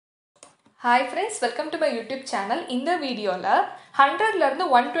Hi friends, welcome to my YouTube channel. In the video, 100 ல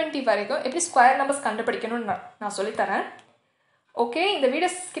 120 வரைக்கும் எப்படி square numbers கண்டுபிடிக்கணும்னு நான் சொல்லி தரேன். ஓகே, இந்த வீடியோ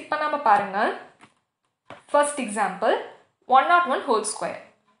ஸ்கிப் பண்ணாம பாருங்க. First example, 101 whole square.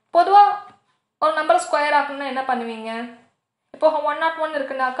 பொதுவா ஒரு நம்பர் ஸ்கொயர் ஆக்கணும்னா என்ன பண்ணுவீங்க? இப்போ 101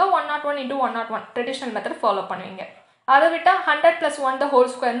 இருக்குனாக்கா 101 into 101 ட்ரெடிஷனல் மெத்தட் ஃபாலோ பண்ணுவீங்க. அதை விட்டா 100 plus 1 the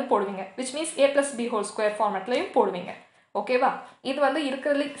whole square னு போடுவீங்க. which means a plus b whole square ஃபார்மட்லயும் போடுவீங்க. ஓகேவா? இது வந்து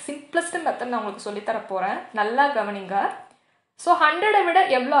இருக்கிறதுல சிம்பிளஸ்ட் மெத்தட் நான் உங்களுக்கு சொல்லி தர போறேன். நல்லா கவனிங்க. ஸோ 100 விட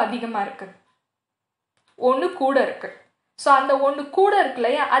எவ்வளோ அதிகமாக இருக்கு? 1 கூட இருக்கு. ஸோ அந்த 1 கூட இருக்கு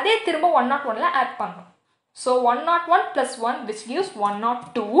இல்லையா, அதே திரும்ப 101ல ஆட் பண்ணணும். So 101 plus 1 which gives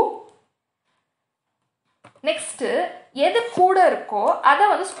 102. Next எது கூட இருக்கோ அதை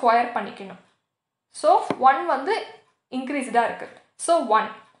வந்து ஸ்கொயர் பண்ணிக்கணும். ஸோ 1 வந்து இன்க்ரீஸ்டாக இருக்கு. So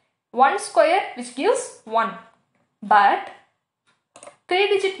 1 square which gives 1. But 3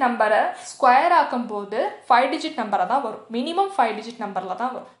 digit நம்பரை ஸ்கொயர் ஆக்கும்போது 5 digit நம்பரை தான் வரும். மினிமம் 5 digit நம்பரில்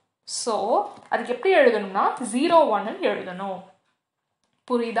தான் வரும். ஸோ அதுக்கு எப்படி எழுதணும்னா 01 எழுதணும்.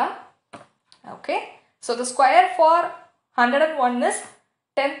 புரியுதா? Okay, so the square for 101 is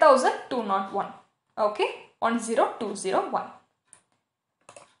 10,201. Okay, 10201.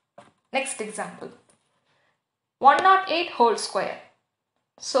 Next example 108 whole square.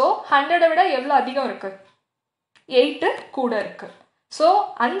 So 100 விட எவ்வளோ அதிகம் இருக்கு? 8 கூட இருக்கு. ஸோ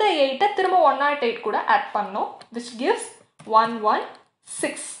அந்த 8 திரும்ப 108 கூட ஆட் பண்ணோம். which gives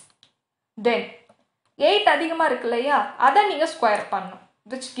 116. தென் 8 அதிகமாக இருக்கு இல்லையா, அதை நீங்கள் ஸ்கொயர் பண்ணணும்.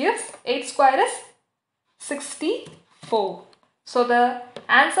 which gives 8 square is 64. So the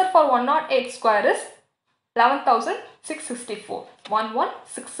answer for 108 square is 11,664.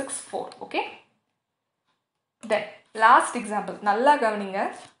 11664. Okay. Then last example, நல்லா கவனிங்க.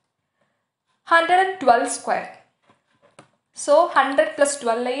 112 square. ஸோ 100 plus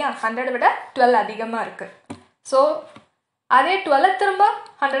 12 இல்லையா, 100 விட 12 அதிகமாக இருக்கு. ஸோ அதே 12 திரும்ப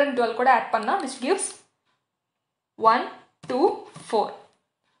 112 கூட ஆட் பண்ணால் which gives 124.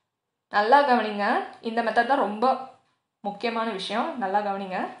 நல்லா கவனிங்க. இந்த மெத்தட் தான் ரொம்ப முக்கியமான விஷயம். நல்லா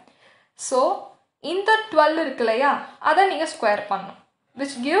கவனிங்க. ஸோ இந்த 12 இருக்கு இல்லையா, அதை நீங்கள் ஸ்கொயர் பண்ணணும்.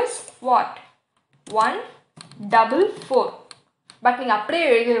 which gives what? 144. பட் நீங்கள் அப்படியே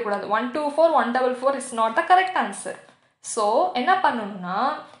எழுதிடக்கூடாது. 124 144 is not the correct answer. So என்ன பண்ணணும்னா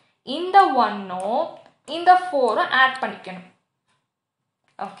இந்த 1ம் இந்த 4ம் ஆட் பண்ணிக்கணும்.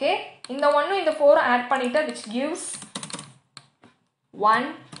 ஓகே, இந்த 1ம் இந்த 4ம் ஆட் பண்ணிட்டா which gives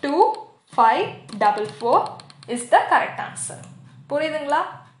 12544 is the correct answer. புரியுதுங்களா?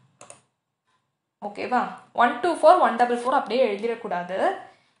 ஓகேவா? 124 144 அப்படியே எழுதிடக்கூடாது.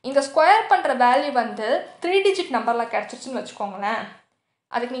 இந்த ஸ்கொயர் பண்ணுற வேல்யூ வந்து 3 digit நம்பரில் கிடச்சிருச்சுன்னு வச்சுக்கோங்களேன்.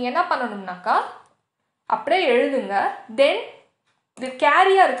 அதுக்கு நீங்கள் என்ன பண்ணணும்னாக்கா அப்படியே எழுதுங்க. தென் இது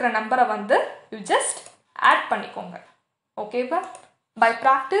கேரியாக இருக்கிற நம்பரை வந்து யூ ஜஸ்ட் ஆட் பண்ணிக்கோங்க. ஓகேவா? By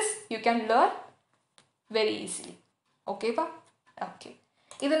practice you can learn very easily. ஓகேவா? ஓகே,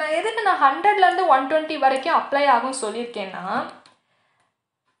 இது நான் எதுக்கு நான் 100லேருந்து 120 வரைக்கும் அப்ளை ஆகும் சொல்லியிருக்கேன்னா,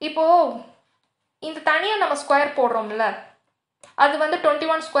 இப்போது இந்த தனியாக நம்ம ஸ்கொயர் போடுறோம்ல, அது வந்து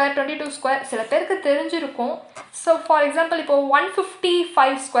 21 ஸ்கொயர் 22 ஸ்கொயர் சில பேருக்கு தெரிஞ்சிருக்கும். ஸோ ஃபார் எக்ஸாம்பிள் இப்போ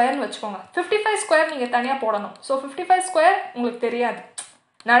 155 ஸ்கொயர்னு வச்சுக்கோங்க. 55 ஸ்கொயர் நீங்கள் தனியாக போடணும். ஸோ 55 ஸ்கொயர் உங்களுக்கு தெரியாது,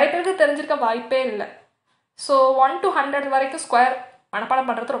 நிறைய பேருக்கு தெரிஞ்சிருக்க வாய்ப்பே இல்லை. ஸோ 1 to 100 வரைக்கும் ஸ்கொயர் மனப்பாடம்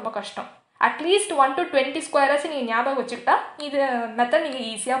பண்ணுறது ரொம்ப கஷ்டம். அட்லீஸ்ட் 1 to 20 ஸ்கொயராச்சும் நீங்கள் ஞாபகம் வச்சுக்கிட்டா இது மெத்தட் நீங்கள்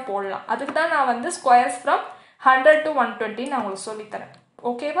ஈஸியாக போடலாம். அதுக்கு தான் நான் வந்து ஸ்கொயர்ஸ் ஃப்ரம் 100 to 120 நான் உங்களுக்கு சொல்லித்தரேன்.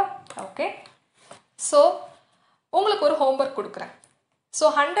 ஓகேவா? ஓகே, ஸோ உங்களுக்கு ஒரு ஹோம்ஒர்க் கொடுக்குறேன். ஸோ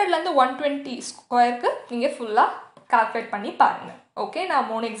 100லேருந்து 120 ஸ்கொயருக்கு நீங்கள் ஃபுல்லாக கால்குலேட் பண்ணி பாருங்கள். ஓகே, நான்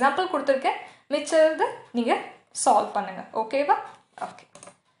 3 எக்ஸாம்பிள் கொடுத்துருக்கேன். மிச்சது நீங்கள் சால்வ் பண்ணுங்கள். ஓகேவா? Okay,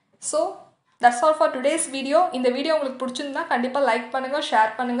 so that's all for today's video. இந்த வீடியோ உங்களுக்கு பிடிச்சிருந்தா கண்டிப்பாக லைக் பண்ணுங்கள்,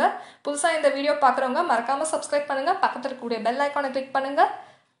 ஷேர் பண்ணுங்கள். புதுசாக இந்த வீடியோ பார்க்குறவங்க மறக்காமல் சப்ஸ்கிரைப் பண்ணுங்கள். பக்கத்தில் இருக்கக்கூடிய பெல் ஐக்கானை கிளிக் பண்ணுங்கள்.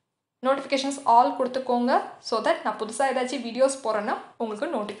 நோட்டிஃபிகேஷன்ஸ் ஆல் கொடுத்துக்கோங்க. ஸோ தட் நான் புதுசாக ஏதாச்சும் வீடியோஸ் போகிறேன்னா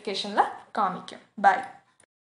உங்களுக்கு நோட்டிஃபிகேஷனில் காமிக்கும். பாய்.